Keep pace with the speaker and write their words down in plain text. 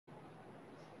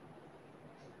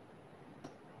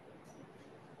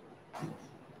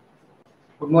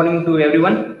Good morning to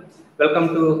everyone. Welcome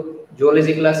to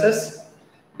zoology classes.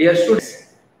 Dear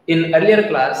students, in earlier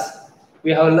class we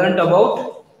have learnt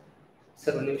about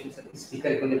speaker.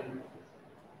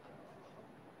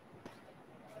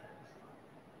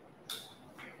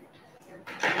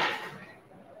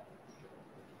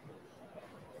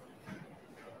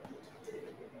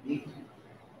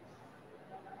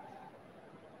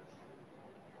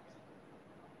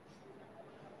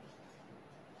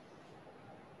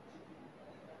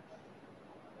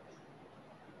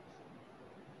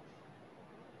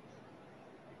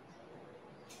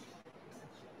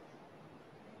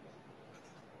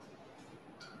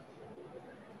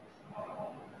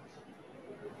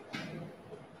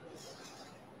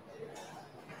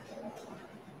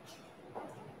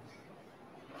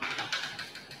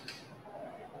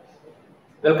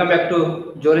 Welcome back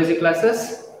to zoology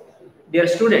classes. Dear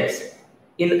students,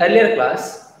 in earlier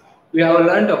class we have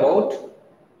learnt about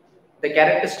the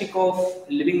characteristic of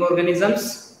living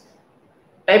organisms,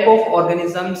 type of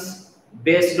organisms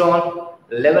based on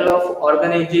level of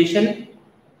organization,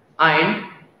 and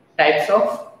types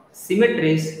of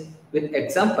symmetries with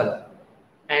example.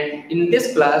 And in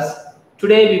this class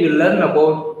today we will learn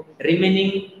about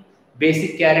remaining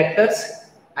basic characters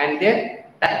and their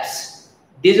types.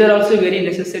 These are also very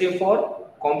necessary for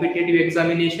competitive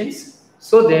examinations,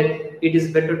 so that it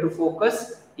is better to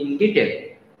focus in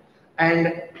detail.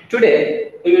 And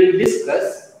today we will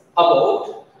discuss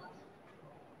about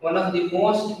one of the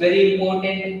most very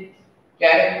important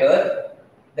character,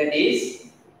 that is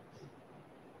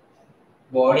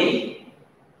body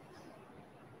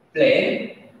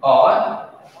plane or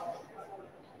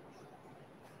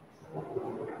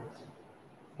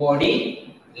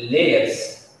body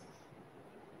layers.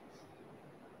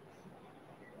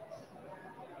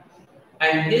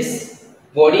 And this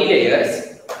body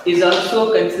layers is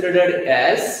also considered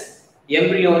as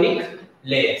embryonic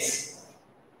layers.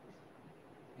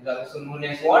 Is also known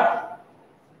as what?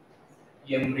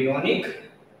 Embryonic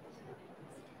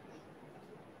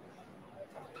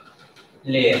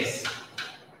layers.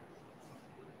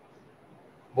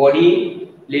 Body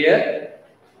layer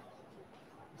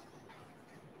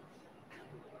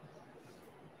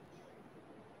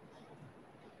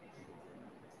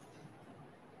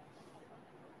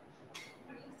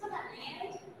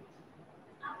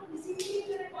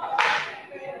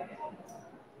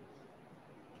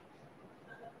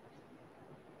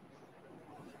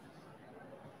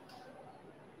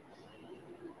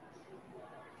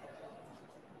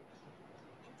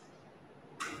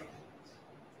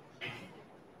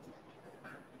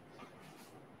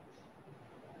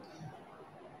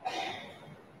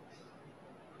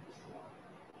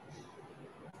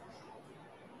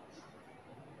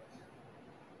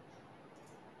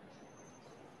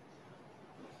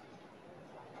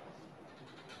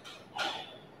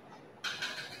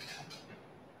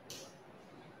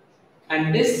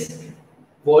and this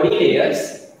body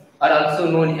layers are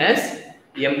also known as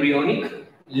embryonic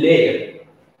layer.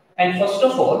 And first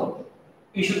of all,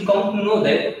 you should come to know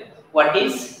that what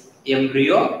is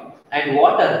embryo and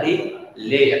what are the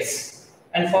layers.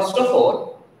 And first of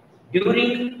all,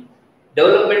 during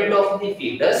development of the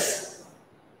fetus,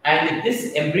 and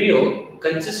this embryo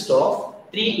consists of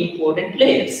three important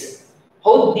layers.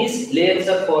 How these layers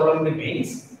are formed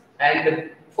means, and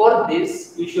for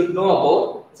this you should know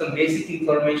about some basic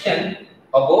information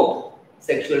about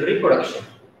sexual reproduction.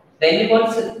 The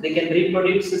animals, they can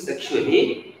reproduce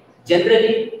sexually.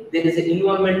 Generally, there is an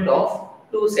involvement of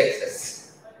two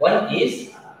sexes. One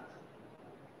is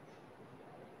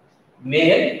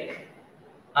male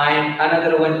and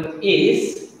another one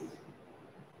is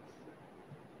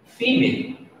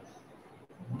female.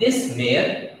 This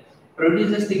male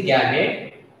produces the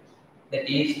gamete that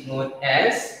is known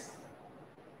as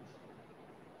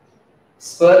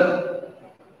sperm.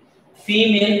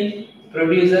 Female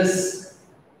produces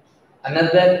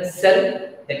another cell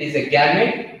that is a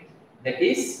gamete, that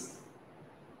is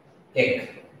egg.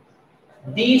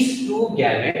 These two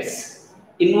gametes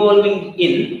involving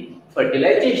in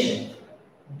fertilization.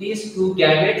 These two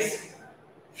gametes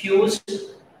fuse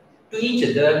to each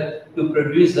other to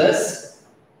produce a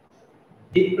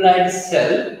diploid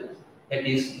cell that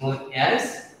is known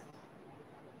as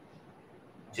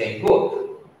zygote.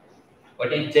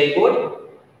 What is zygote?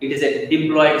 It is a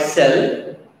diploid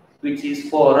cell which is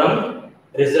formed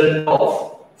result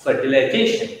of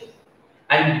fertilization.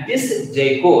 And this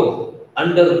zygote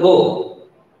undergo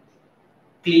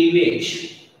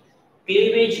cleavage.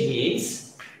 Cleavage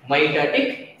means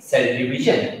mitotic cell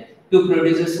division to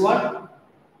produce what?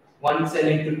 1 cell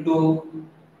into 2,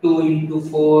 2 into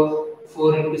 4,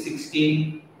 4 into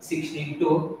 16, 16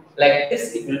 into Like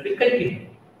this, it will be continued.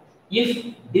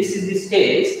 If this is the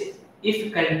stage,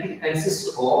 if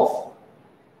consists of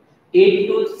 8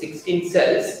 to 16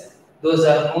 cells, those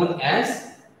are known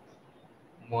as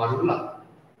morula.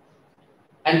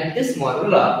 And this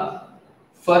morula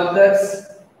further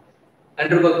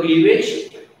undergo cleavage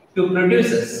to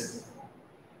produces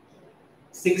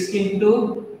 16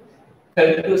 to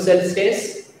 32 cell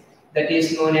stage, that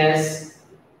is known as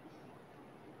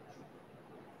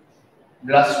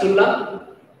blastula.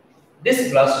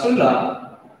 This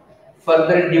blastula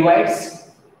further divides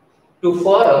to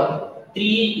form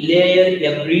 3-layer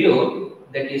embryo,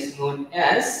 that is known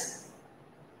as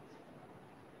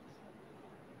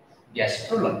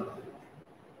gastrula.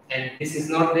 And this is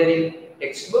not there in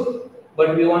textbook,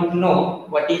 but we want to know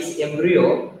what is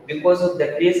embryo. Because of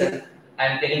that reason, I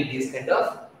am telling these kind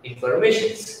of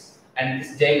informations. And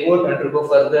this zygote undergo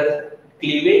further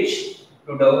cleavage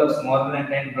to develop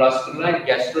morula and blastula and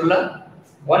gastrula.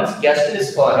 Once gastrula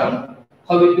is formed,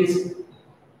 how it is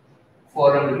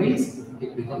formed means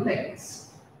it becomes like this.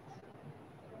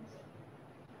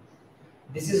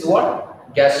 This is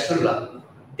what gastrula.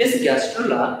 This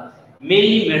gastrula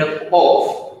mainly made up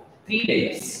of 3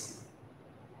 layers.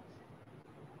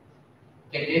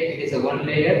 Okay, it is a 1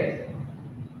 layer.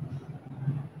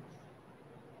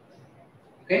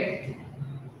 Okay,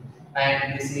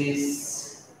 and this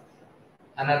is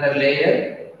another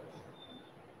layer,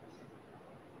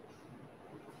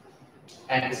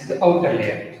 and this is the outer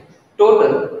layer.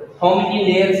 Total, how many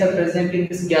layers are present in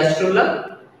this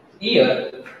gastrula?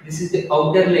 Here, this is the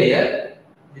outer layer.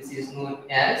 This is known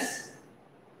as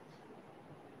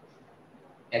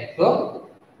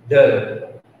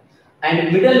ectoderm,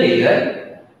 and middle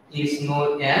layer is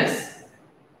known as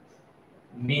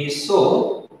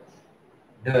mesoderm,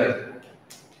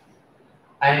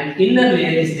 and inner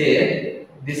layer is there.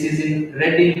 This is in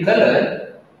red in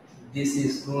color. This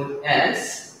is known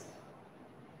as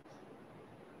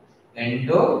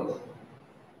endoderm.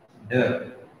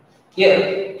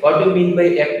 Here, what do you mean by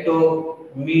ecto,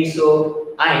 meso,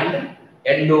 and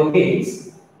endo means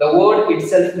the word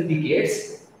itself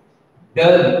indicates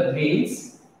derm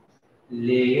means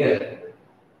layer,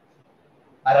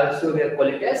 or also we call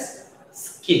it as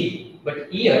skin. But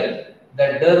here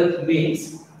the derm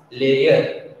means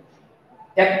layer.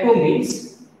 Ecto means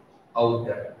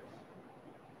outer.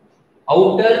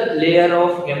 Outer layer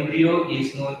of embryo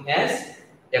is known as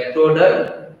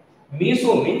ectoderm.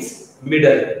 Meso means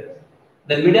middle.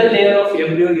 The middle layer of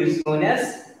embryo is known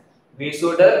as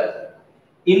mesoderm.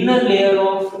 Inner layer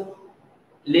of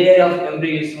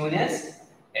embryo is known as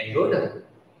endoderm.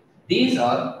 These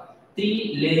are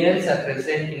 3 layers are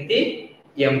present in the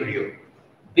embryo.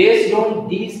 Based on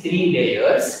these 3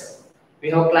 layers, we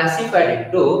have classified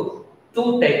into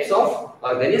 2 types of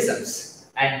organisms,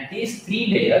 and these 3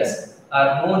 layers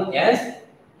are known as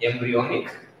embryonic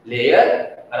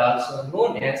layer, are also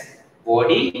known as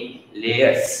body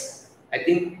layers. I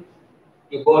think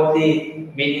you got the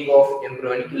meaning of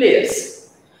embryonic layers.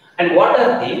 And what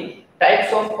are the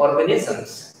types of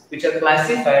organisms which are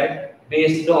classified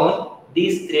based on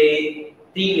these 3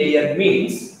 layer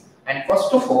means? And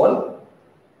first of all,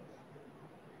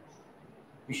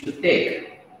 we should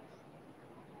take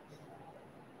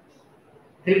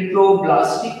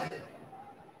triploblastic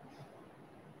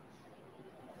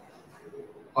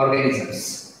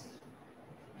organisms.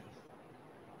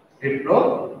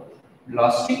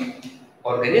 Triploblastic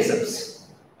organisms.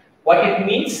 What it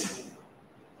means?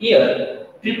 Here,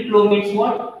 triplo means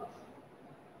what?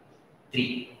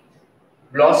 3.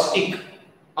 Blastic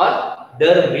or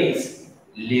derm means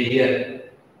layer.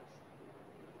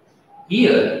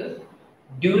 Here,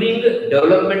 during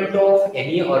development of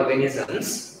any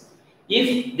organisms,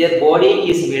 if their body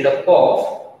is made up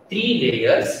of 3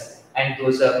 layers, and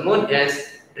those are known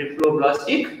as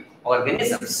triploblastic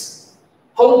organisms.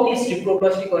 How these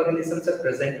triploblastic organisms are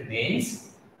present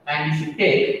means, and you should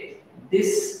take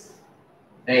this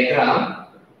diagram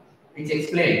which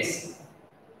explains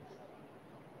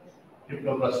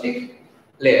triploblastic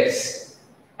layers.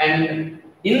 And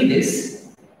in this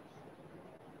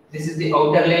is the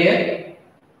outer layer,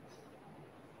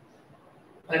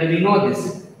 and we know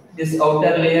this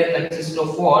outer layer consists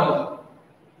of what?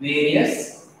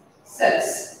 Various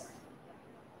cells,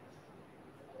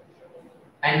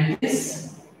 and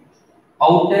this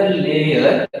outer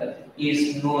layer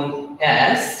is known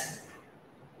as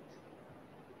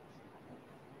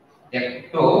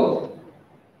ectoderm,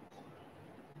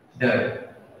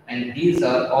 and these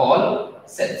are all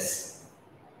cells,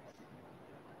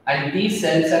 and these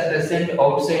cells are present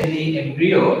outside the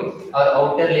embryo or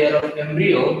outer layer of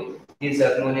embryo. These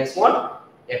are known as what?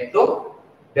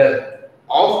 Ectoderm.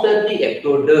 After the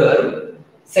ectoderm,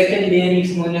 second layer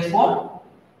is known as what?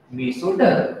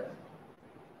 Mesoderm.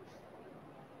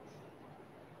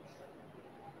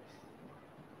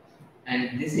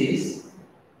 And these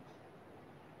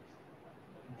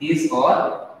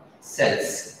are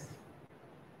cells.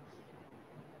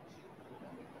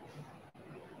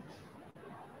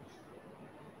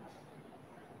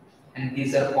 And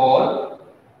these are all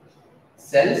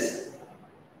cells,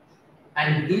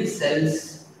 and these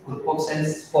cells, group of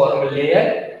cells, form a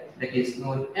layer that is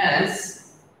known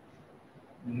as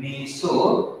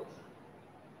mesoderm.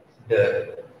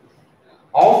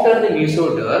 After the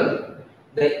mesoderm,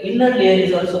 the inner layer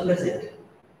is also present,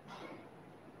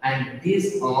 and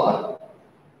these are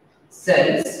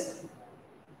cells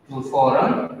to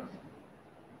form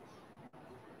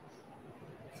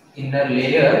inner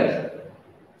layer,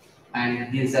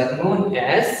 and these are known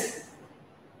as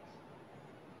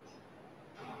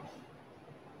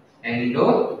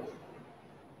endoderm.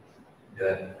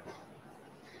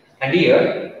 And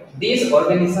here, these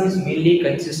organisms mainly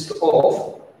consist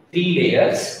of three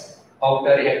layers: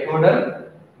 outer ectoderm,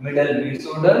 middle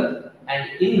mesoderm, and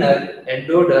inner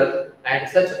endoderm. And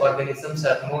such organisms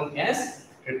are known as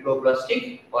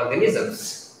triploblastic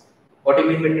organisms. What do you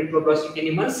mean by triploblastic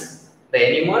animals? The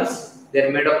animals, they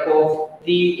are made up of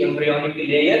three embryonic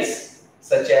layers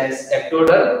such as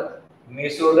ectoderm,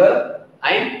 mesoderm,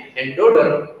 and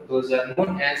endoderm. Those are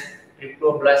known as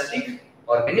triploblastic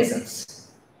organisms.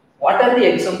 What are the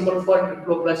examples for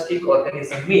triploblastic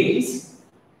organism means?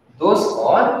 Those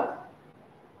are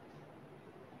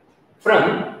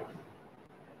from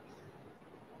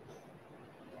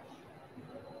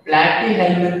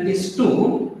Platyhelminthes to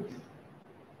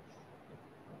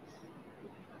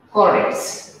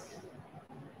chordates.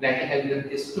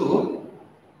 Platyhelminthes to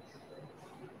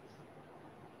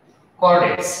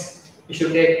chordates. You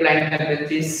should take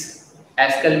Platyhelminthes,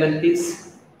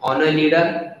 Ascalminthes,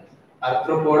 Annelida,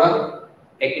 Arthropoda,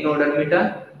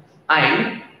 Echinodermata,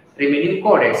 and remaining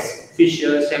chordates: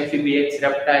 fishes, amphibians,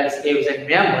 reptiles, aves, and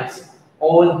mammals.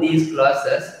 All these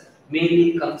classes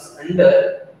mainly comes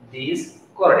under these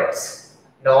chordates.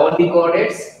 Now, all the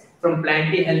chordates from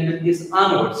Platyhelminthes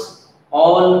onwards,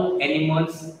 all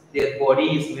animals, their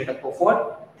body is made up of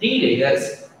what? Three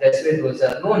layers. That's why those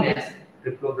are known as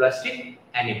triploblastic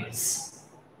animals.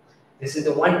 This is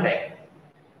the one type.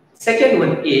 Second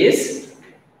one is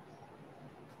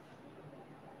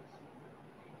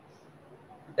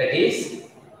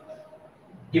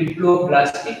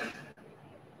diploblastic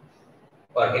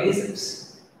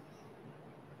organisms.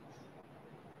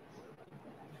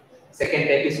 Second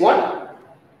type is what?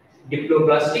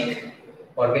 Diploblastic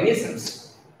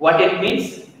organisms. What it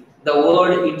means? The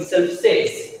word itself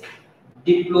says.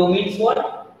 Diplo means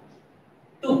what?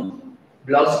 Two.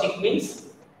 Blastic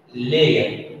means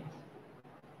layer.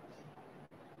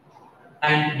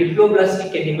 And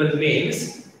diploblastic animal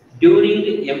means during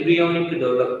the embryonic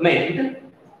development,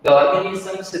 the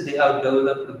organisms, they are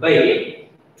developed by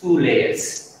two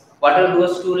layers. What are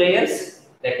those two layers?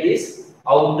 That is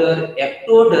outer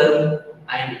ectoderm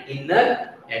and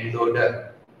inner endoderm.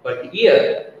 But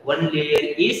here one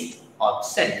layer is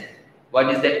absent. What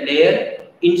is that layer?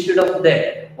 Instead of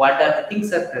that, what are the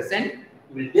things are present?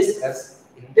 We will discuss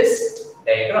in this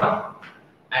diagram.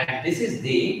 And this is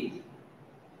the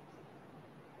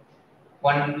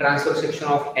one transverse section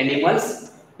of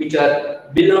animals which are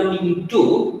belonging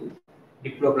to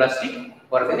diploblastic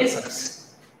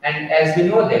organisms. And as we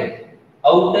know that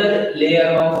outer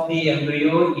layer of the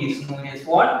embryo is known as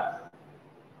what?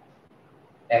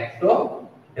 Ectoderm.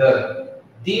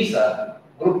 These are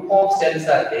group of cells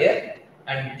are there,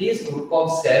 and these group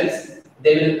of cells,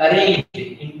 they will arrange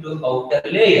into outer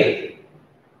layer,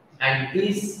 and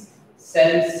these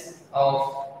cells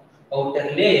of outer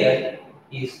layer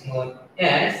is known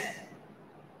as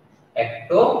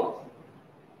ectoderm.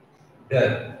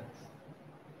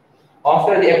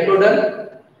 After the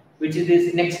ectoderm, which is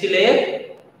this next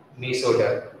layer?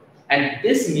 Mesoderm. And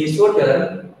this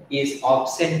mesoderm is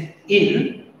absent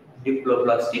in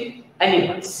diploblastic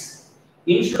animals.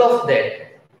 Instead of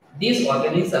that, these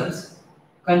organisms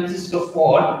consist of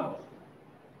what?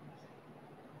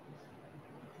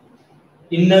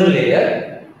 Inner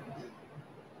layer,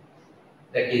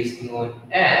 that is known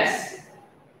as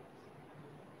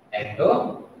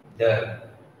endoderm,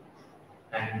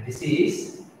 and this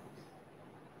is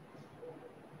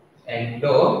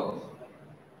endoderm.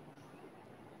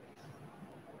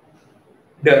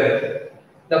 The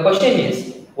question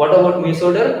is, what about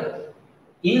mesoderm?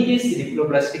 In these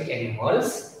diploblastic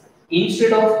animals,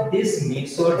 instead of this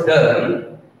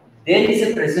mesoderm, there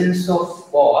is a presence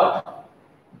of what?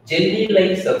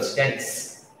 Jelly-like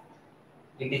substance.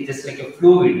 It is just like a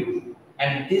fluid,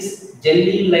 and this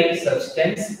jelly-like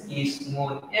substance is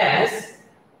known as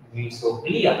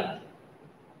mesoglea.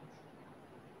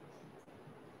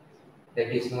 That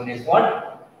is known as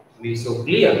what?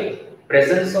 Mesoglea.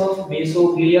 Presence of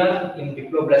mesoglea in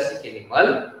diploblastic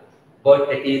animal,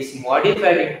 but it is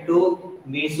modified into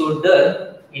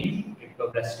mesoderm in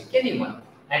diploblastic animal.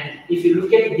 And if you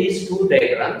look at these two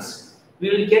diagrams,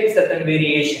 we will get certain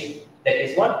variation. That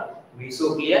is what?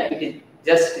 Mesoglea. It is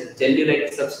just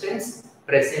jelly-like substance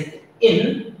present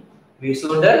in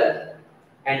mesoderm,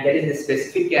 and that is the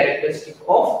specific characteristic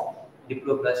of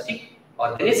diploblastic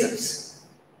organisms.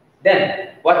 Then,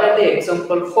 what are the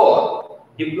examples for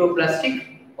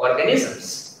diploblastic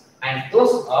organisms? And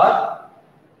those are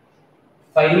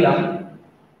phylum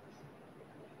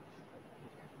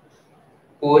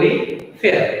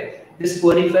Porifera. This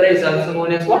Porifera is also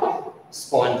known as what?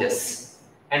 Sponges.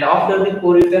 And after the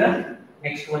Porifera,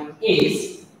 next one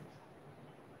is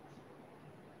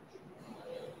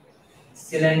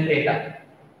Coelenterata.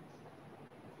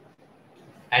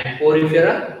 And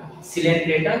Porifera,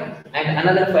 Coelenterata, and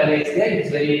another phyla is there. It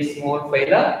is very small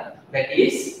phyla, that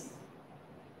is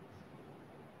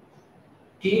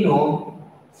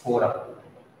Ctenophora.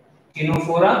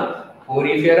 Ctenophora,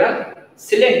 Porifera,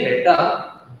 Coelenterata.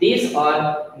 These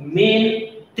are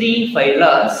main three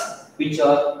phyla which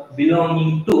are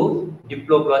belonging to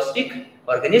diploblastic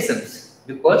organisms,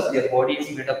 because their body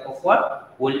is made up of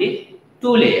what? Only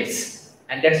two layers,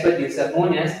 and that's why these are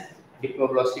known as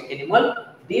diploblastic animal.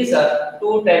 These are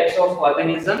two types of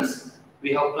organisms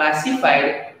we have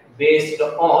classified based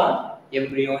on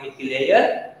embryonic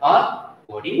layer or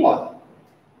body wall.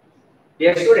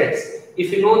 Dear students,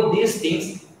 if you know these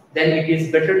things, then it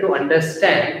is better to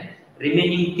understand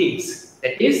remaining things,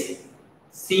 that is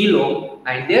coelom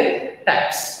and their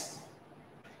types.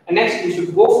 And next we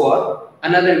should go for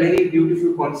another very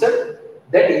beautiful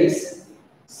concept, that is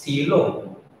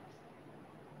coelom.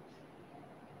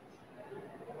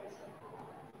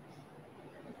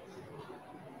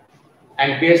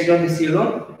 And based on the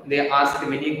coelom, they ask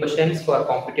many questions for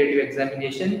competitive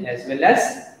examination as well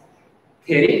as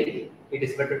theory. It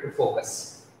is better to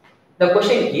focus. The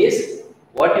question is,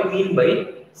 what do you mean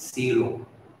by coelom?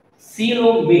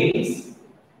 Coelom means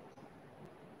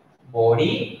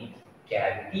body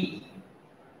cavity.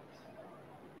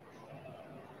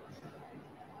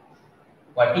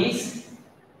 What is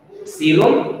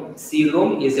coelom?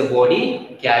 Coelom is a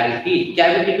body cavity.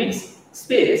 Cavity means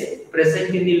space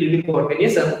present in the living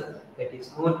organism, that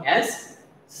is known as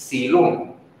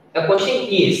coelom. The question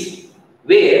is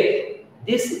where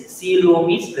this coelom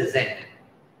is present,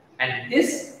 and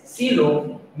this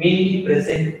coelom mainly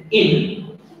present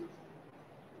in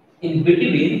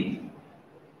between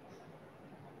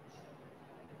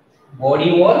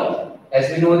body wall. As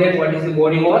we know that what is the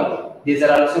body wall? These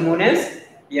are also known as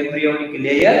embryonic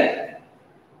layer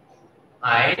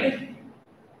and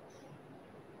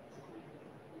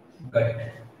gut.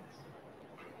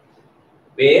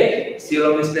 Where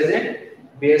coelom is present,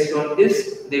 based on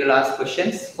this they will ask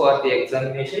questions for the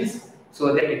examinations,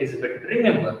 so that it is better to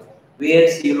remember. Where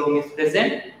coelom is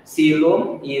present,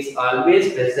 coelom is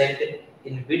always present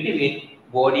in between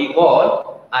body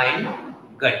wall and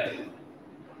gut.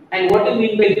 And what do you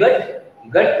mean by gut?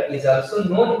 Gut is also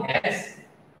known as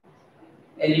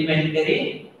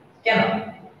alimentary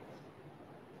canal.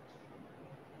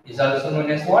 Is also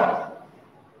known as what?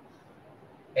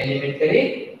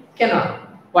 Alimentary canal.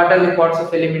 What are the parts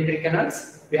of alimentary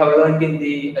canals? We have learned in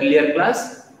the earlier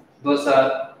class. Those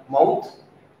are mouth,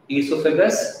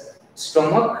 esophagus,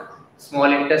 stomach,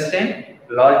 small intestine,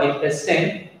 large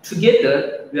intestine.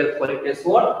 Together we are calling it as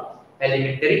what?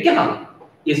 Alimentary canal.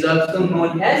 Is also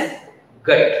known as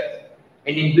gut.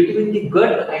 And in between the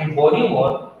gut and body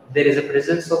wall, there is a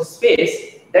presence of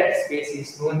space. That space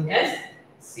is known as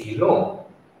coelom.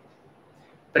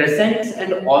 Presence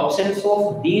and absence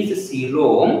of these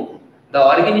coelom, the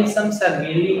organisms are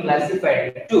mainly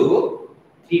classified into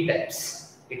three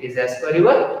types. It is as per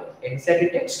your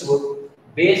NCERT textbook.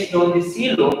 Based on the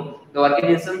coelom, the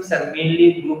organisms are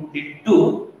mainly grouped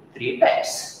into three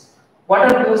types. What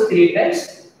are those three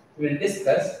types? We will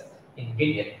discuss in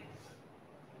detail.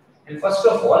 And first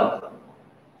of all,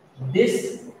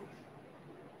 this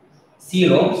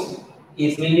coeloms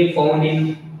is mainly found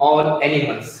in all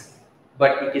animals,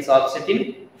 but it is absent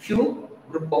in few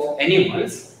group of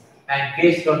animals, and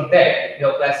based on that we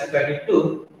have classified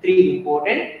into three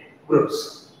important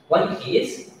groups. One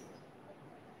is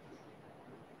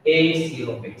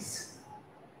acoelomates.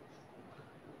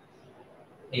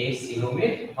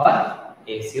 Acoelomate or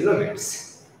acoelomates.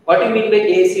 What do you mean by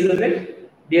acoelomate?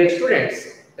 Dear students,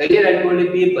 earlier I told you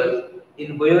people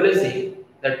in biology,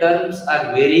 the terms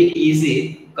are very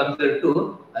easy compared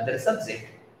to other subject,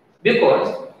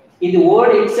 because in the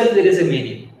word itself there is a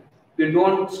meaning. You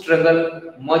don't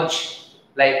struggle much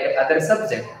like other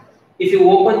subject. If you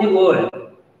open the word,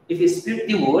 if you split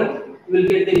the word, you will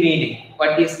get the meaning.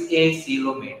 What is a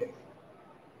coelomate?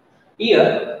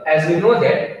 Here, as we know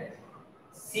that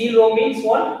coelo means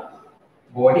what?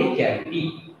 Body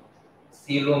cavity.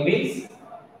 Coelo means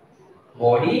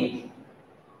body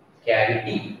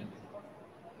cavity.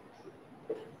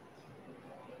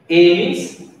 A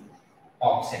means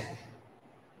option.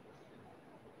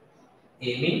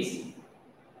 A means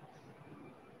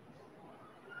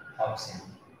option.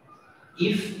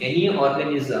 If any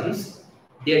organisms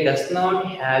they does not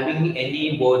having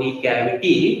any body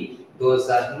cavity, those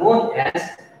are known as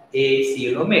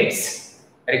acoelomates.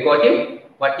 Record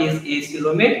it. What is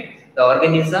acoelomate? The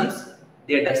organisms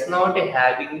they does not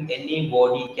having any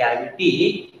body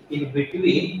cavity in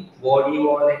between body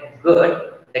wall and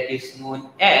gut, that is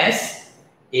known as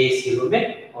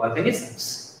acoelomate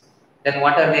organisms. Then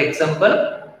what are the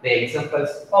example? The examples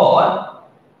are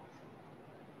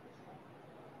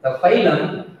the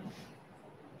phylum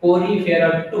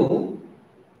Porifera 2,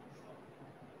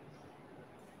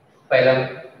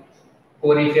 phylum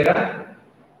Porifera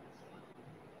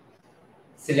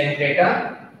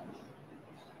Coelenterata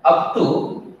up to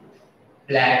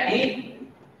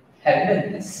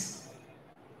Platyhelminthes.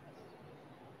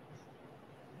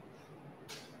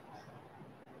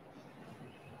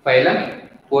 Phylum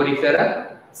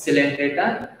Porifera,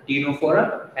 Coelenterata,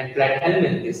 Ctenophora, and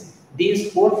Platyhelminthes.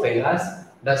 These four phyla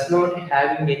does not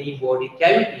having any body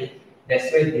cavity.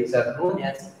 That's why these are known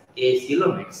as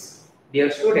acoelomates. Dear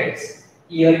students,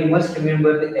 here you must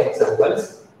remember the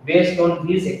examples. Based on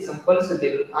these examples,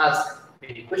 they will ask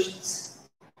many questions.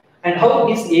 And how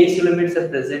these acoelomates are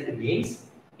present means,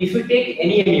 if you take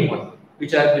any animal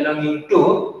which are belonging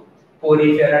to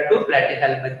Porifera to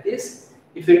Platyhelminthes,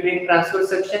 if you take transverse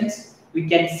sections, we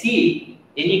can see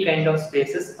any kind of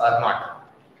spaces or not.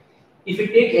 If you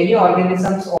take any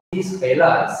organisms of these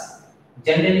phyla,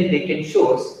 generally they can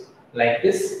show like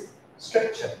this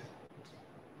structure.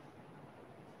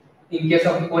 In case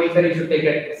of Porifera, you should take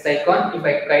a cycon. If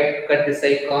I try to cut the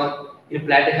cycon, in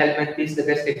Platyhelminthes, the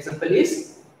best example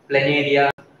is planaria.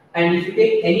 And if you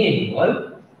take any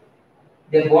animal,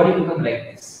 their body become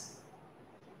like this.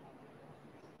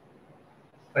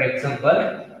 For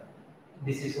example,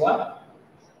 this is what?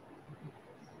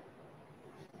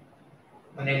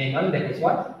 One animal, that is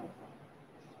what?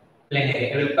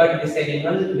 Planaria. I will cut this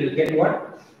animal, we will get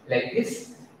what? Like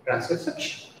this transverse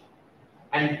section.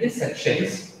 And these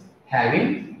sections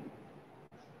having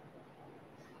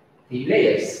 3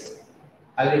 layers.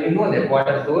 Already know that what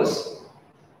are those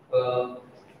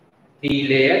 3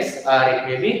 layers, or it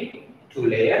may be 2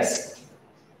 layers.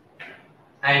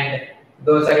 And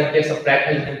those are in case of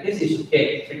Platyhelminthes, you should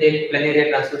take, if you take planaria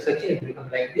transverse section, it will become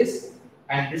like this.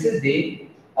 And this is the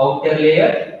outer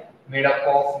layer made up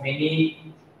of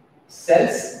many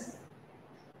cells,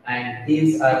 and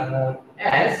these are known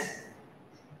as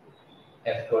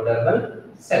ectodermal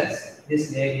cells.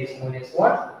 This layer is known as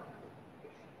what?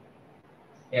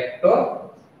 Ectoderm.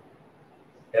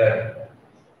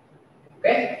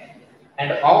 Okay.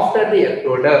 And after the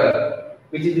ectoderm,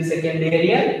 which is the second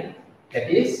layer, that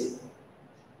is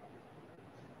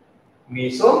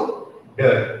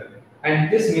mesoderm.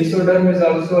 And this mesoderm is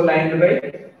also lined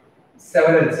by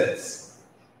several cells.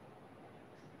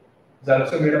 It's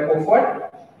also made up of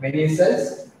what? Many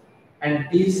cells. And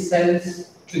these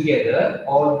cells together,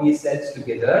 all these cells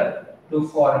together, to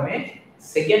form a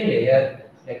second layer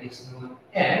that is known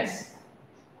as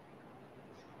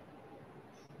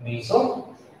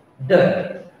mesoderm.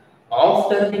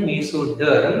 After the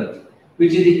mesoderm,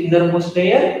 which is the innermost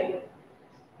layer,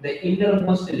 the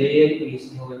innermost layer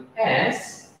is known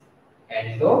as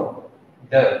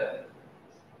endoderm.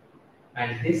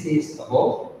 And this is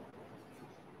about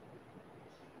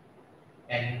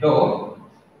endoderm.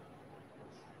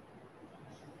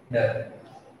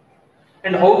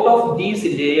 And out of these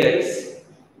layers,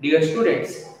 dear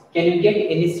students, can you get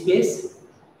any space?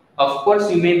 Of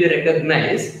course, you may be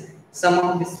recognize some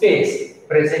of the space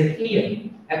present here.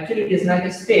 Actually, it is not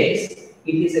a space,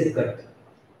 it is a gut.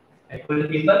 I told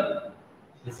people,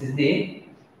 this is the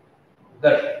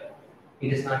gut.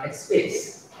 It is not a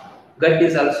space. Gut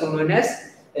is also known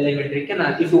as alimentary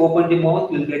canal. If you open the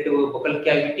mouth, you will get a buccal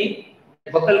cavity.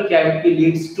 Buccal cavity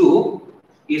leads to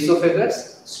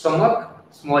esophagus, stomach,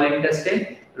 small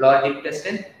intestine, large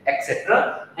intestine,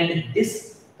 etc. And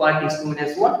this part is known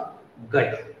as what?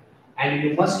 Gut. And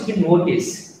you must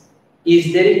notice,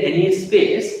 is there any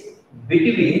space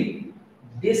between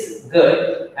this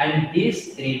gut and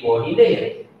these three body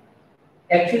layer.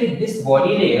 Actually, this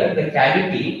body layer, the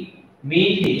cavity,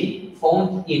 mainly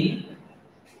found in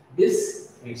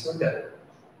this mesoderm.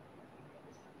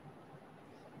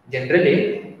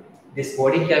 Generally, this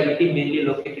body cavity mainly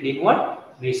located in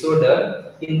what?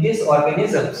 Mesoderm. In these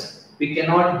organisms, we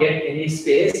cannot get any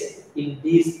space in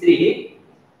these three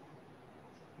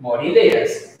body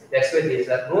layers. That's why these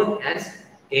are known as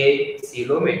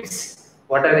acoelomates.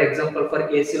 What are the example for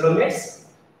acoelomates?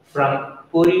 From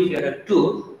porifera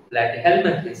to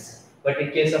platyhelminthes. But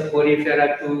in case of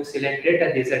porifera to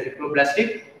coelenterata, these are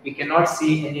diploblastic. We cannot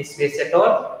see any space at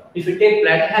all. If you take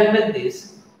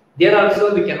platyhelminthes, there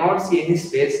also we cannot see any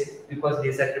space because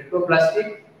these are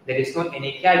diploblastic. There is not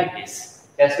any cavities.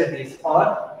 That's why these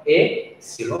are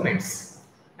acoelomates.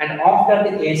 And after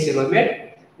the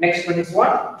acoelomate, next one is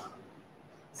what?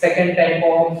 Second type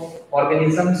of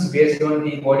organisms based on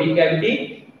the body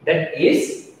cavity, that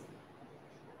is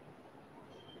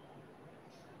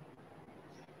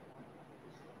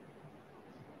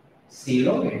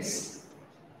coelomates.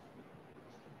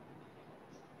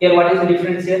 Here, what is the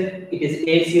difference here? It is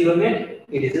acoelomate,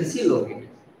 it is a coelomate.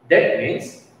 That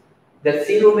means the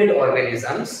coelomate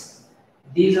organisms,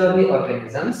 these are the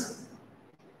organisms,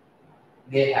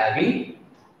 they having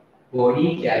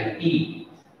body cavity.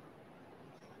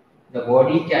 The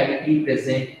body cavity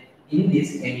present in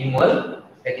this animal,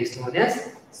 that is known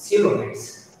as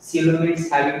coelomates. Coelomates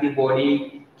having the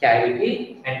body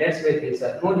cavity, and that's why these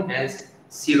are known as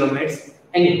coelomates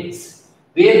animals.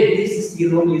 Where this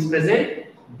coelom is present,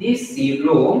 this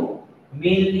coelom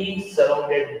mainly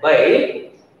surrounded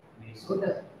by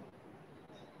mesoderm.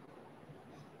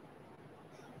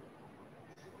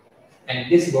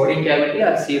 And this body cavity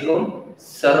or coelom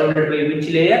surrounded by which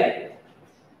layer?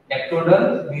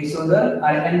 Ectoderm, mesoderm,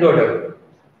 or endoderm.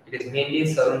 It is mainly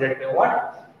surrounded by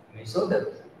what?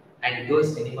 Mesoderm. And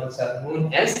those animals are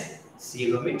known as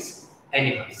coelomates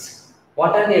animals.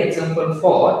 What are the examples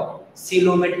for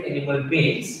coelomate animal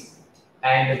beings?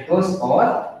 And those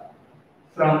are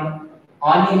from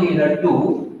Annelida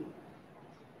to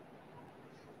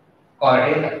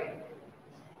Chordata.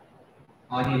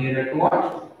 Annelida to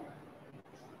what?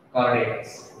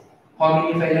 Chordatas. How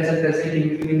many phylum are present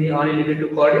in between the Annelida to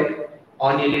Chordata?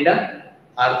 Annelida,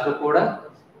 Arthropoda,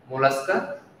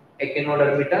 Mollusca,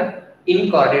 Echinodermata.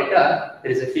 In Chordata,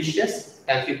 there is a fishes,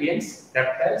 amphibians,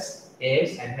 reptiles,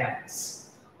 apes, and mammals.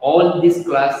 All these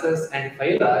classes and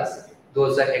phyla,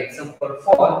 those are example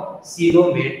for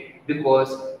coelomate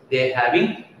because they are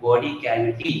having body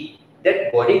cavity.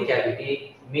 That body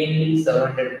cavity mainly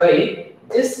surrounded by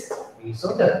this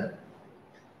mesoderm.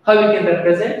 How we can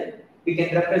represent? We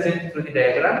can represent through the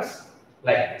diagrams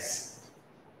like this.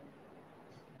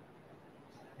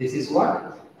 This is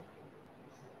what?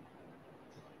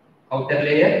 Outer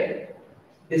layer.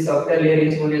 This outer layer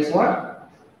is known as what?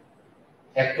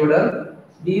 Ectoderm.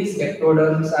 These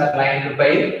ectoderms are lined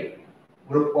by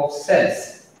group of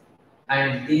cells,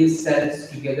 and these cells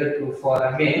together to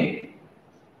form a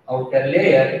outer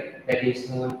layer that is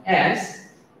known as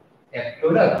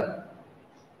ectoderm.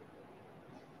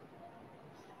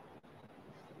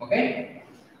 Okay.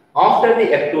 After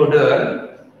the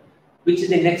ectoderm, which is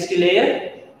the next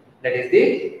layer? That is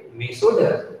the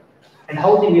mesoderm. And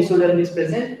how the mesoderm is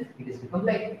present? It is become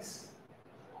like this.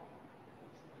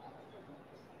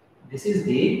 This is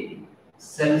the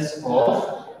cells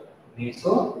of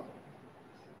mesoderm.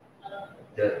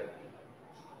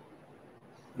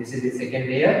 This is the second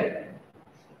layer,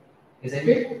 isn't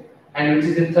it? And which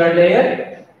is the third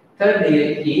layer? Third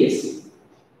layer is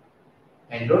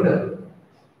endoderm.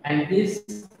 And this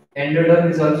endoderm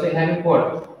is also having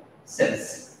what?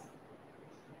 Cells.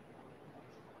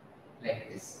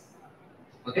 Like this.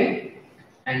 Okay?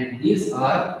 And these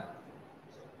are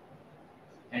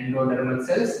endodermal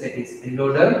cells, that is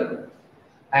endoderm.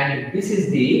 And this is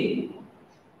the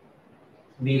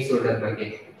mesoderm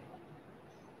again.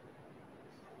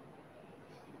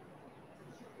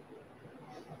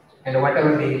 And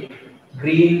whatever the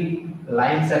green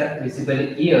lines are visible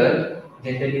here,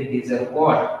 generally these are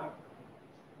what?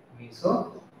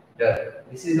 Mesoderm.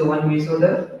 This is the one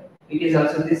mesoderm. It is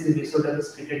also this mesoderm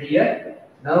is treated here.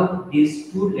 Now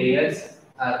these two layers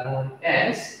are known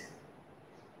as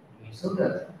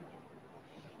mesoderm.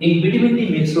 In between the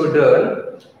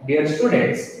mesoderm, dear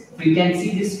students, we can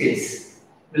see this space.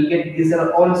 We'll get these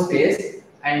are all space,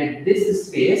 and this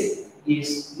space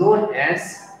is known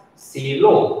as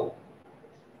coelom.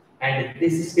 And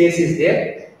this space is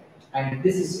there, and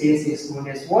this space is known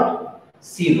as what?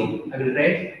 Coelom. I will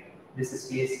write this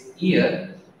space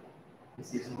here.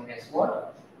 This is known as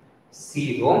what?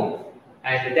 Coelom,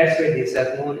 and that's why these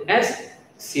are known as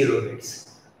coelomates.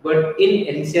 But in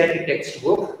NCERT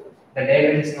textbook, the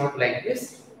diagram is not like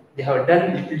this. They have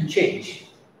done little change.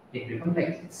 It becomes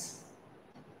like this.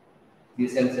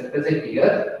 These cells are present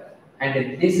here,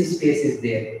 and this space is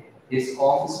there. This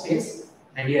off space,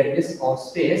 and here this off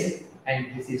space, and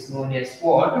this is known as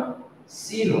what?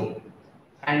 Coelom.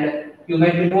 And you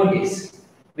might notice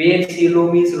where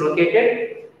coelom is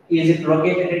located. Is it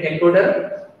located at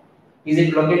ectoderm? Is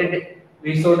it located at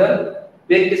mesoderm?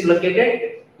 Where it is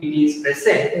located? It is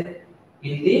present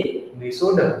in the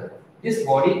mesoderm. This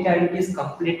body cavity is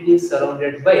completely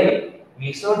surrounded by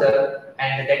mesoderm,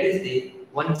 and that is the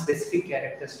one specific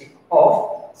characteristic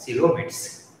of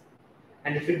coelomates.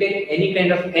 And if you take any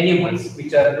kind of animals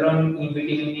which are belonging in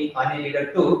between the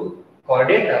annelida to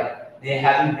chordata, they are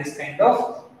having this kind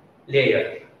of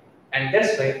layer, and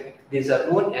that's why these are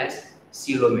known as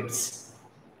coelomates.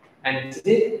 And this is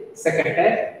the second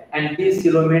type, and these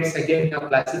coelomates again are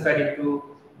classified into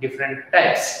different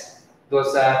types.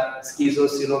 Those are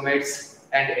schizocoelomates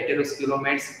and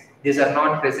heteroscoelomates. These are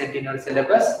not present in our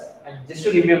syllabus. And just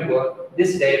to remember,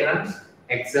 this diagrams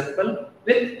example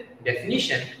with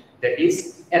definition, that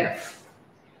is enough.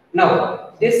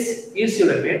 Now, this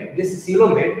coelomate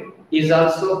is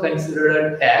also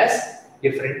considered as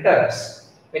different terms.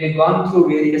 When you gone through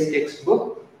various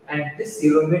textbooks, and this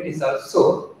coelomate is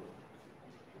also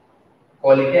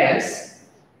called it as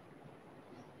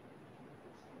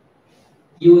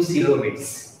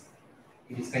eucoelomates.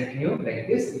 It is continued like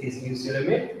this. It is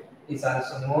eucoelomate. It is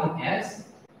also known as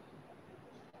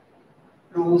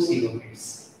true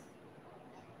coelomates.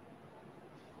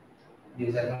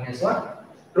 These are known as what?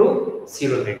 True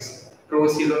coelomates. True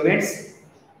coelomates,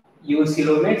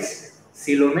 eucoelomates,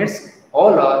 coelomates,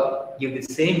 all are give the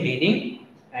same meaning,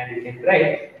 and you can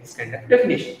write this kind of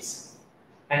definitions.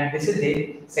 And this is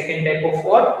the second type of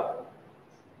what?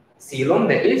 Coelom,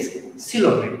 that is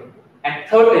coelomate. And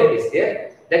third type is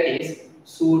there, that is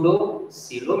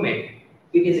pseudo-coelomate.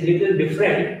 It is a little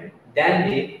different than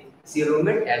the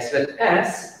coelomate as well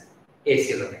as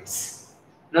acoelomates.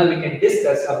 Now we can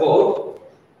discuss about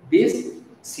these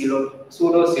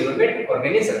pseudo-coelomate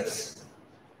organisms.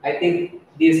 I think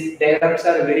these diagrams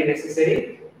are very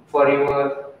necessary for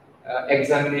your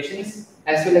examinations,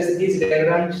 as well as these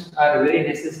diagrams are very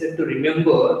necessary to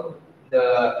remember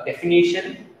the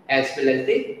definition as well as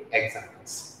the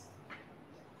examples.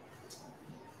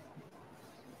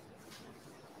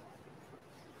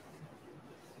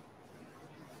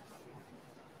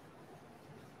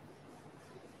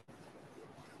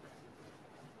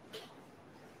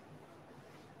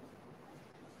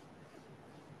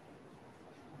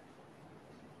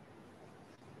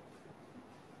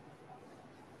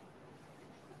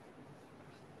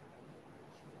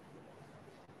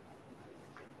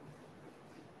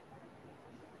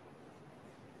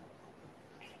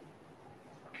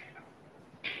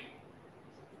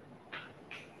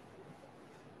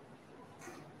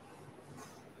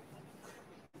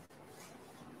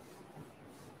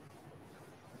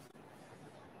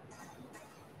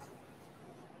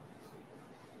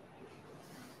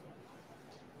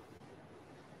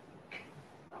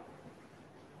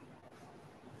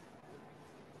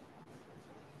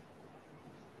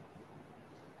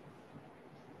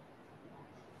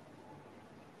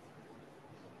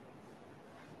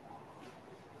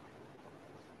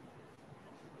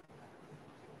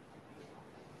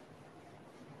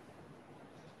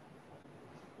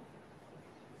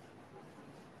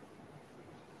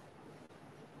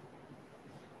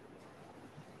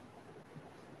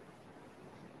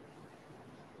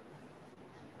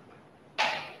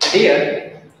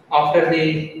 Here, after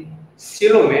the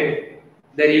coelomate,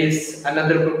 there is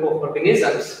another group of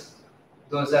organisms.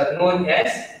 Those are known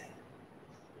as,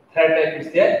 third type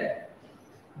is there,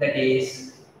 that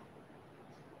is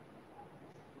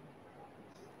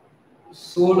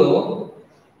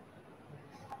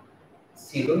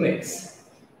pseudo-coelomates.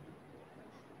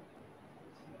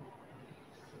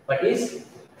 What is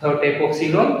third type of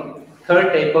coelom?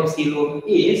 Third type of coelom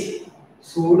is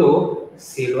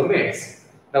pseudo-coelomates.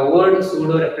 The word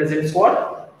pseudo represents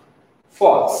what?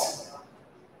 False.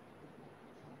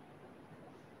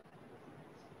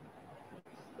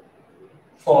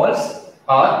 False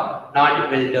or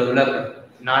not well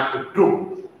developed, not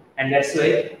true. And that's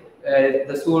why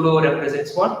the pseudo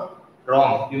represents what?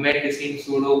 Wrong. You might be seeing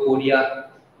pseudopodia,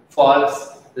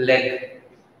 false leg.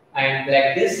 And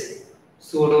like this,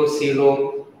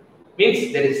 pseudo-coelom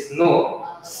means there is no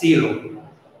coelom.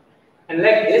 And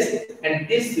like this, and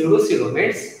these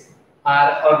pseudo-coelomates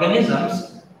are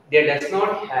organisms, they does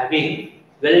not having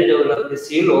well developed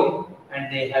coelom, and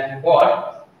they have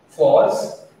what?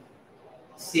 False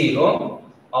coelom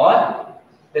or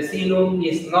the coelom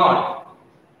is not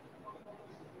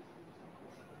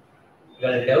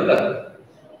well developed.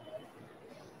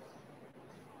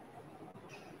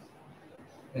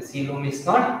 The coelom is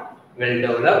not well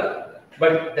developed,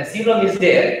 but the coelom is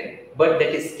there, but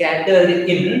that is scattered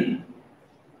in.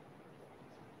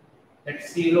 That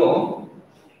coelom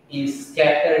is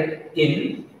scattered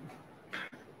in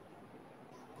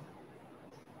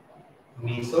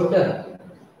mesoderm.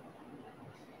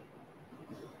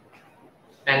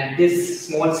 And these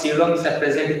small coeloms are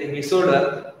present in the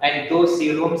mesoderm, and those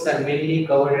coeloms are mainly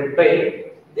covered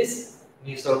by this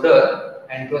mesoderm,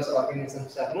 and those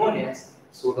organisms are known as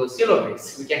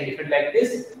pseudocoelomates. We can define like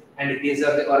this, and these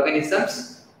are the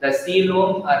organisms. The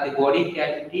coelom or the body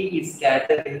cavity is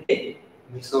scattered in the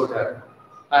mesoderm.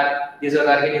 These are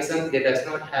organisms that does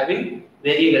not having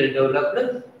very well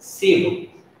developed coelom.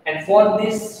 And for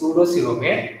this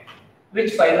pseudocoelomate,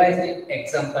 which phyla is the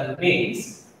example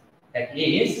means, that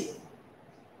is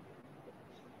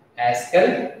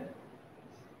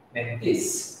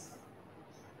Ascalmentis.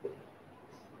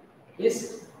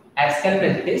 Yes,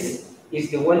 Ascalmentis is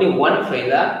the only one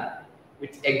phyla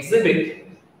which exhibit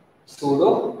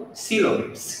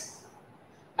pseudocoelomates.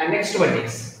 And next one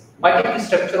is, what is the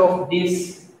structure of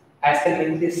this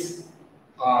Ascalmentis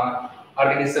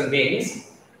organism beings?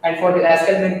 And for the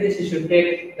Ascalmentis, you should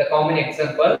take the common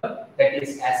example, that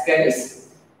is Ascaris.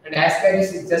 And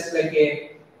Ascaris is just like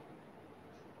a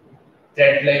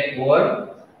thread-like worm.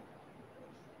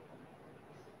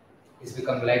 It's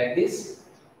become like this.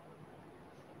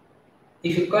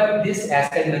 If you cut this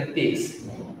Ascalmentis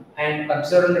and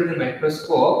observe under the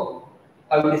microscope,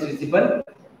 how it is visible?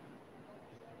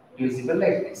 Visible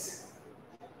like this.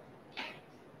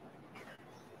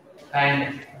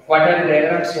 And what are the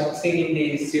diagrams you have seen in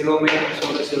the coelomate,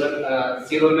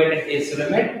 coelomate and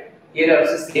acoelomate? Here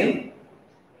also same.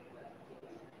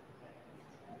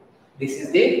 This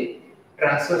is the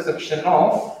transverse section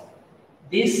of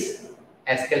this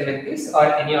Ascalmentis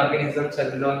or any organisms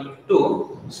are belonging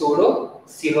to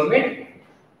pseudocoelomate,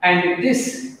 and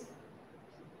this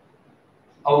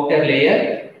outer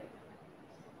layer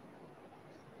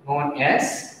known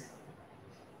as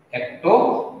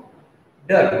ectoderm,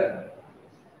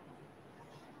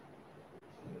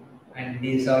 and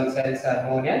these all cells are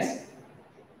known as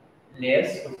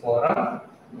layers to form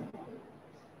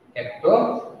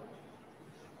ectoderm.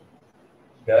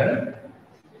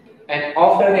 And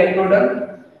after the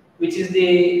ectoderm, which is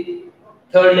the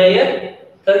third layer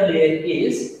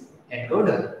is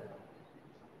endoderm.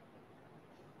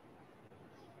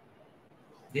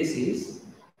 This is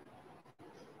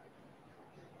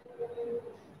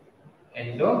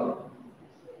endoderm.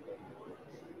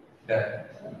 That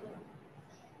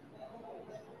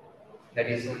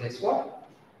is known as what?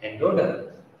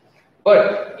 Endoderm.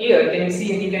 But here, can you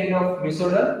see any kind of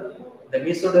mesoderm? The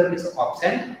mesoderm is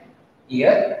absent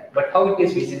here, but how it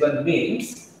is visible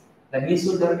means the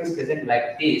mesoderm is present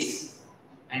like this,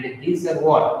 and these are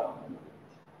what?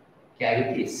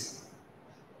 Cavities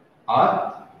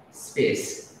or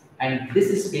space, and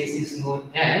this space is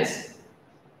known as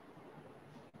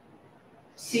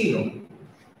coelom.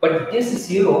 But this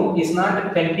coelom is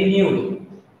not continued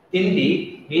in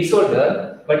the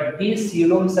mesoderm, but these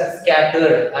coeloms are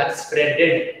scattered or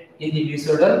spreaded in the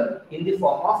mesoderm in the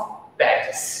form of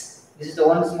patches. This is the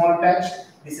one small patch,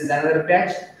 this is another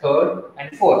patch, third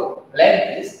and fourth.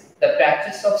 Like this, the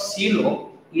patches of coelom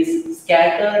is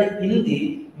scattered in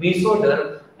the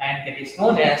mesoderm, and that is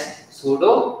known as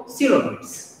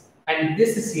pseudocoelomates. And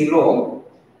this coelom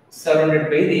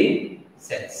surrounded by the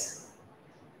cells,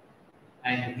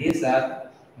 and these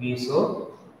are mesoderm.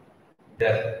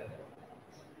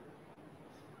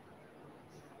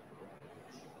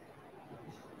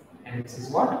 And this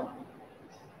is what?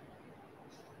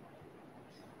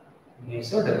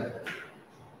 Mesoderm.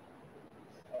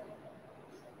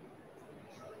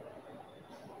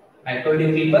 I told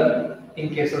you people,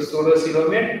 in case of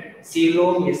pseudocoelomate,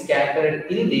 coelom is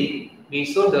scattered in the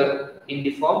mesoderm in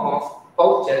the form of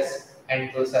pouches,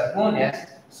 and those are known as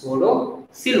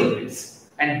pseudocoelomates.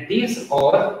 And these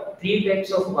are three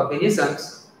types of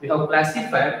organisms we have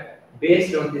classified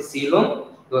based on the coelom.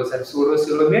 Those are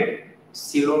pseudocoelomate,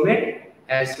 coelomate,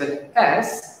 as well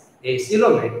as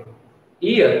acoelomate.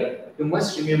 Here, you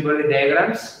must remember the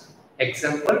diagrams,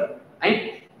 example,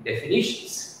 and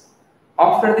definitions.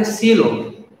 After the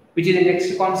coelom, which is the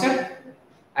next concept,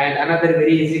 and another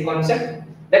very easy concept,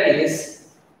 that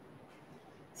is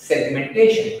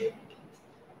segmentation.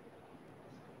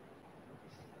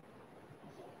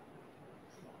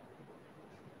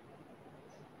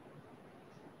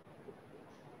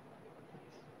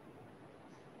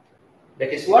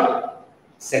 That is what?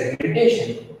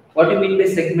 Segmentation. What do you mean by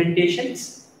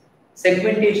segmentations?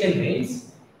 Segmentation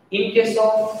means in case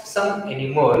of some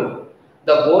animal,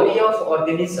 the body of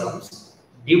organisms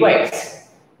divides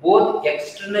both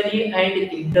externally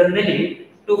and internally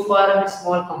to form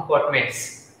small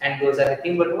compartments, and those are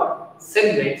nothing but what?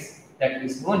 Segments. That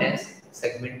is known as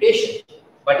segmentation.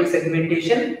 What is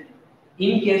segmentation?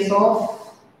 In case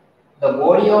of the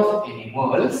body of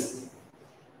animals,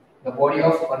 the body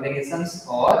of organisms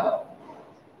or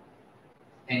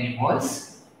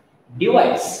animals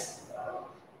divides.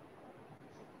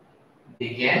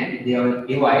 They will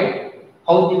divide.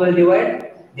 How they will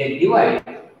divide? They divide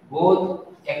both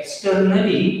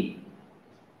externally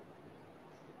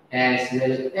as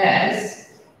well as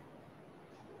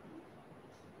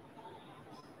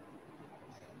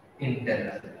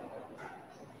internally.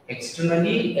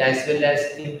 Externally as well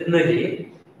as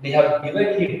internally, they have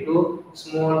divided into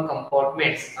small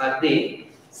compartments or the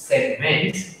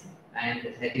segments,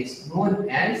 and that is known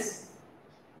as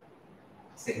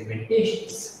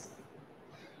segmentations.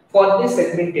 For these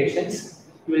segmentations,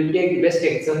 we will take the best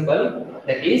example,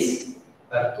 that is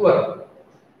earthworm.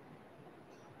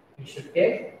 We should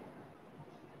take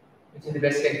which is the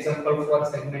best example for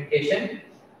segmentation,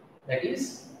 that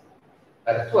is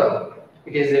earthworm.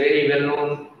 It is a very well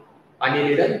known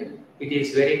annelidal. It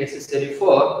is very necessary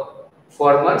for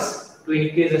farmers to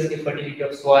increase the fertility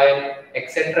of soil,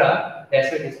 etc.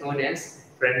 That's what is known as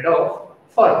friend of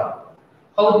farmer.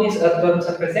 How these earthworms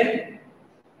are present?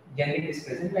 Generally, it is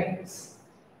present like this.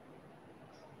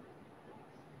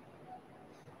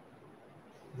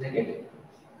 Isn't it?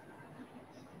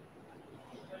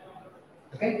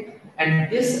 Okay.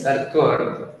 And this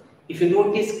earthworm, if you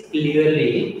notice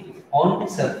clearly on the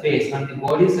surface, on the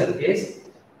body surface,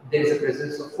 there is a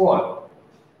presence of what?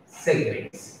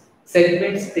 Segments.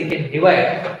 Segments, they can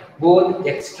divide both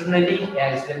externally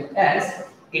as well as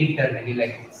internally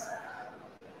like this.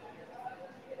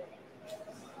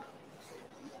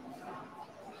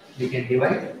 We can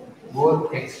divide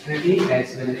both externally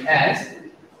as well as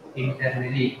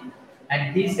internally,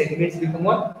 and these segments become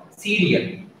what?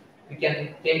 Serial. We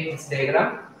can take this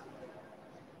diagram,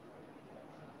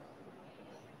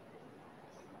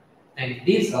 and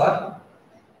these are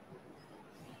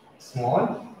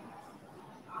small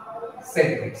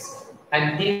segments,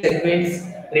 and these segments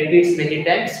repeats many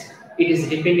times. It is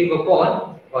depending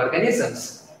upon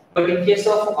organisms, but in case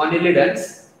of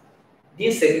annelidans,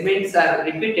 these segments are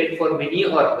repeated for many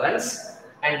organs,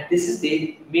 and this is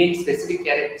the main specific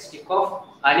characteristic of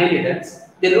annelidans.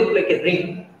 They look like a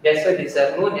ring. That's why these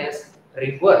are known as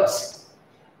ringworms.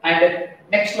 And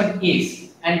next one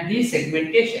is, and these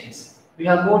segmentations we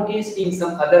have noticed in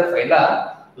some other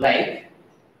phyla like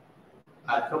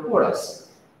arthropods.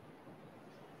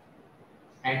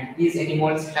 And these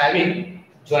animals having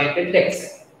jointed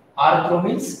legs. Arthro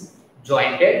means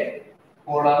jointed,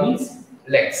 poda means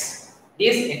legs.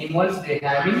 These animals, they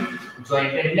having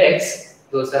jointed legs,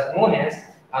 those are known as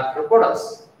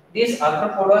arthropods. These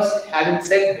arthropods having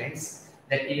segments,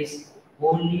 that is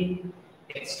only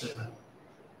external.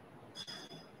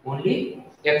 Only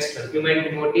external. You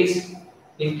might notice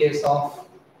in case of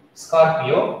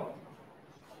scorpio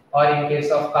or in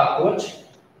case of cockroach,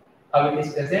 how it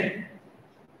is present.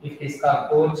 If it is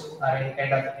cockroach or any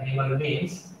kind of animal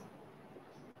beings,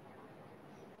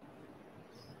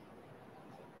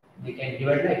 they can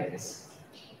divide like this.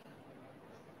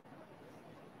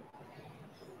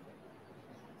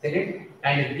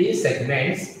 And these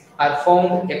segments are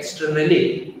found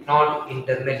externally, not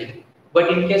internally.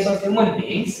 But in case of human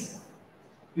beings,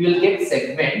 we will get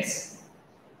segments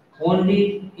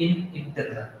only in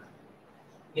internal.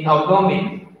 In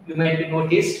abdomen, you might be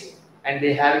noticed, and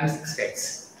they having 6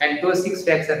 tracts. And those 6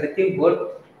 tracts are nothing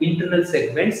but internal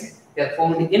segments. They are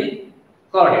found in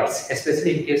chordates,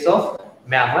 especially in case of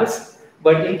mammals.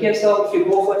 But in case of, if you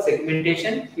go for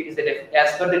segmentation, it is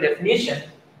as per the definition,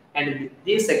 and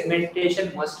this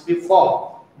segmentation must be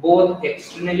formed both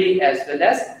externally as well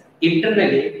as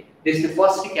internally. This is the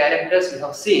first characters we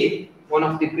have seen, one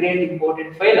of the great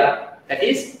important phyla, that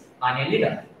is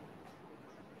Annelida.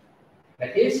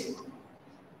 That is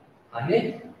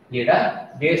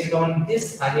Annelida. Based on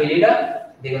this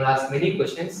Annelida, they will ask many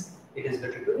questions. It is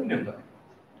better to remember.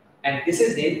 And this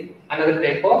is another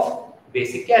type of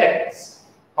basic characters.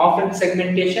 After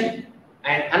segmentation,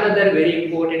 and another very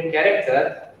important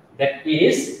character, that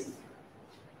is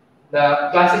the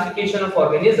classification of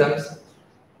organisms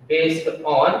based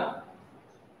on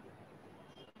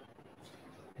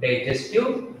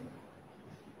digestive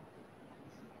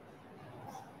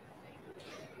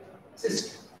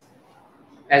system.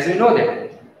 As we know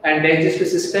that, and digestive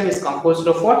system is composed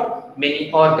of what?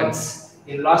 Many organs.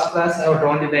 In last class, I have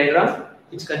drawn the diagram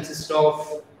which consists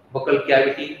of buccal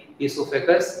cavity,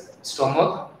 esophagus,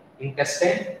 stomach,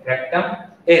 intestine,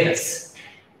 rectum, anus.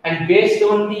 And based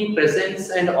on the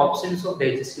presence and absence of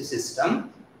digestive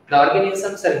system, the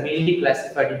organisms are mainly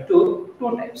classified into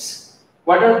two types.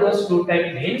 What are those two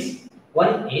types means?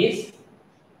 One is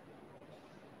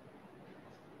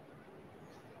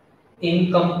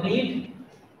incomplete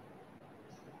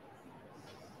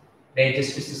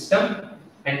digestive system,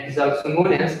 and it is also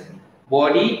known as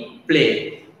body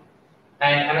plane.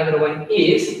 And another one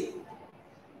is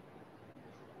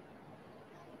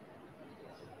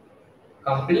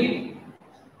complete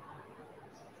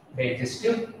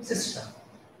digestive system.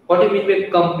 What do you mean by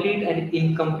complete and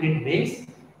incomplete means?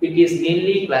 It is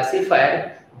mainly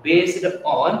classified based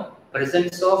on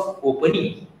presence of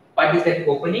opening. What is that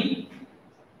opening?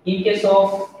 In case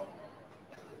of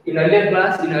in earlier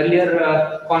class, in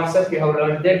earlier concept, we have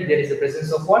learned that there is a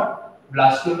presence of what?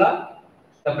 Blastula.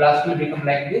 The blastula become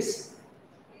like this,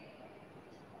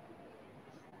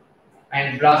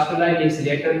 and blastula is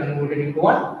later converted into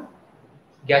what?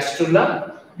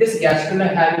 Gastrula. This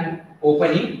gastrula having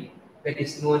opening that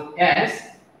is known as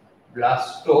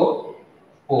blastopore,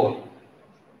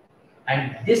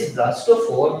 and this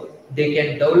blastopore they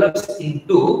can develop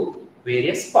into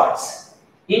various parts.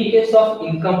 In case of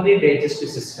incomplete digestive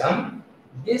system,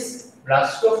 this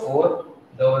blastopore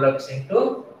develops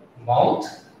into mouth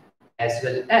as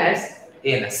well as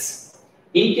anus.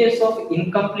 In case of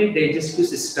incomplete digestive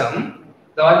system,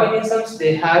 the organisms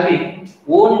they having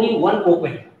only one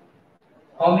opening.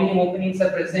 How many openings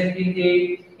are present in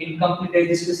the incomplete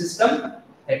digestive system?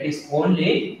 That is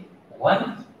only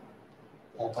one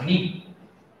opening.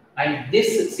 And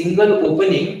this single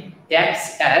opening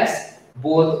acts as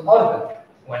both organs.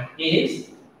 One is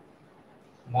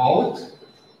mouth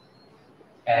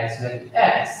as well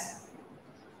as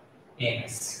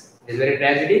anus. It is very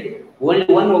tragedy. Only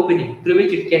one opening through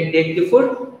which it can take the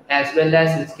food as well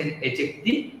as it can eject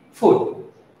the food.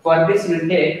 For this, we will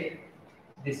take,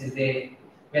 this is the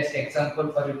best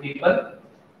example for you people.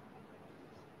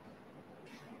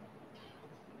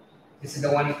 This is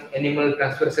the one animal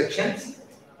transfer sections.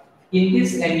 In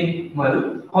this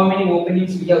animal, how many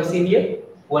openings we have seen here?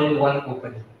 Only one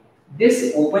opening.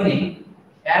 This opening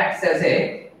acts as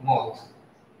a mouth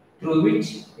through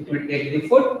which it will take the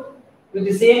food, with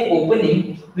the same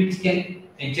opening which can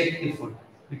eject the food,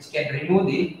 which can remove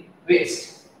the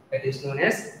waste. That is known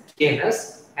as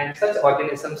anus, and such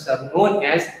organisms are known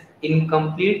as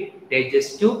incomplete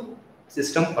digestive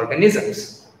system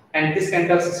organisms. And this kind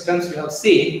of systems we have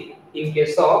seen in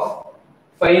case of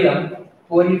phylum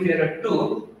Porifera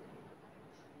 2,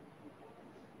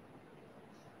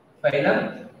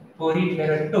 phylum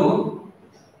Porifera 2,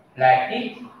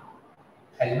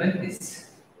 Platyhelminthes.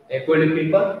 I told you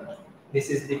people, this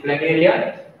is the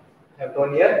planaria. I have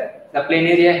drawn here. The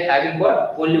planaria having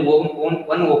what? Only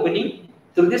one opening.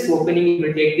 Through this opening, it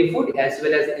will take the food as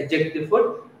well as eject the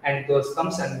food, and those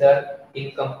comes under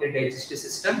incomplete digestive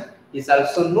system. Is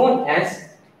also known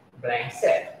as blind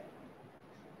sac.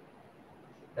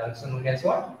 Also known as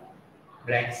what?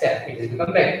 Blind sac. It has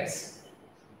become like this.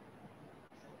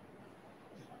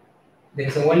 There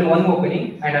is only one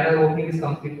opening, and another opening is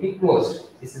completely closed.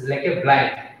 This is like a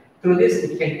blind. Through this,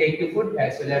 it can take the food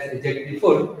as well as eject the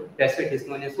food. That's why it is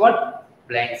known as what?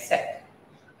 Blind sac.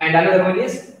 And another one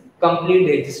is complete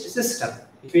digestive system.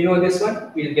 If we know this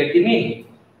one, we will get the meaning.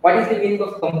 What is the meaning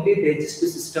of complete digestive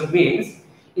system? Means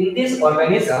in this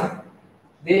organism,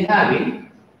 they having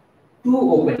two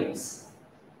openings.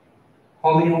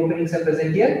 How many openings are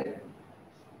present here?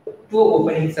 Two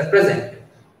openings are present.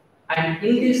 And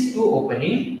in these two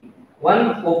openings,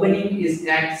 one opening is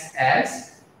acts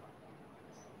as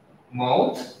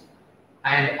mouth,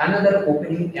 and another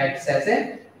opening acts as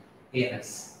a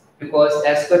anus. Because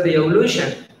as per the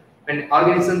evolution, when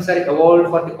organisms are evolved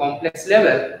for the complex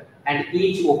level, and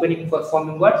each opening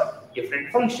performing what?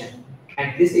 Different function.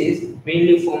 And this is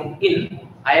mainly found in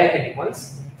higher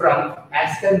animals from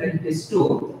Ascalmenthes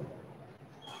to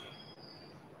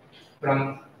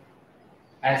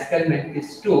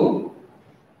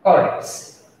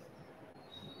cortex.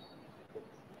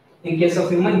 In case of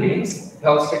human beings, we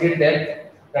have studied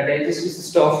that the digestive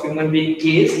system of human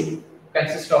being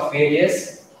consists of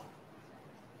various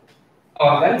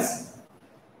organs.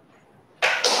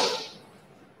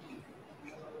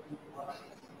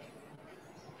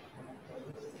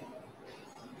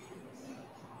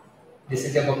 This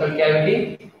is the buccal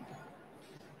cavity.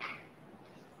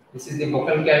 This is the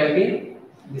buccal cavity.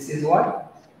 This is what?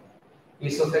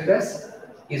 Esophagus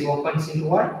is opens into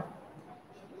what?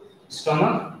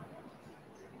 Stomach,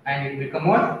 and it become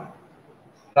what?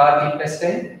 large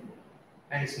intestine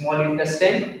and small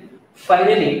intestine.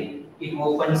 Finally, it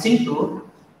opens into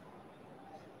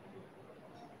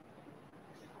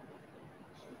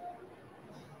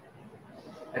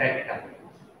rectum.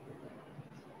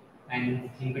 And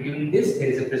in between this, there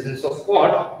is a presence of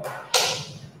what?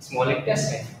 Small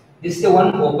intestine. This is the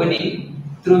one opening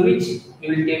through which you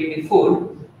will take the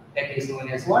food, that is known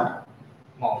as what?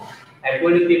 Mouth. I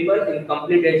told you people, in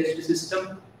complete digestive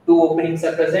system, two openings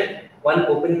are present. One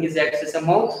opening is acts as a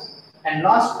mouth, and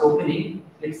last opening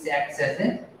it acts as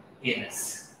an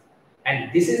anus.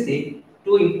 And this is the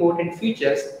two important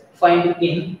features found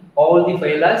in all the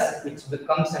phyla which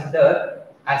becomes under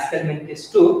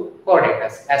Aschelminthis to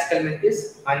Chordatus.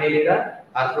 Aschelminthis, Annelida,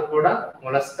 Arthropoda,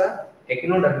 Mollusca,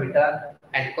 Echinodermata,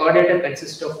 and Chordata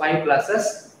consist of 5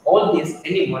 classes. All these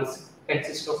animals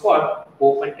consist of what?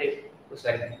 Complete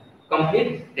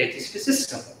digestive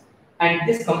system. And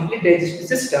this complete digestive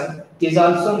system is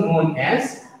also known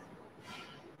as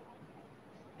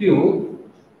tube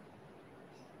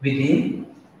within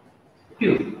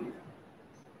tube.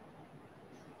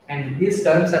 And these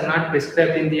terms are not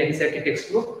prescribed in the NCERT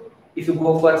textbook. If you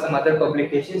go for some other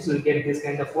publications, you will get this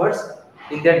kind of words.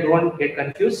 In that, don't get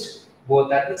confused.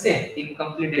 Both are the same.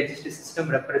 Incomplete digestive system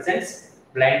represents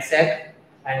blind sac,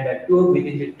 and a tube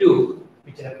within the tube,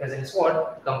 which represents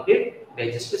what? Complete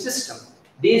digestive system.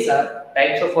 These are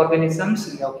types of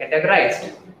organisms we have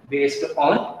categorized based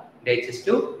on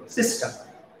digestive system.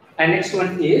 And next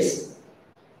one is,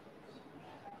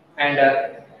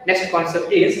 next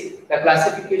concept is the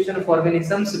classification of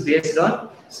organisms based on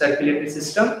circulatory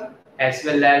system as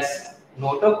well as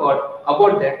notochord.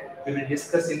 About that, we will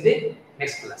discuss in the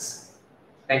next class.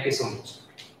 Thank you so much.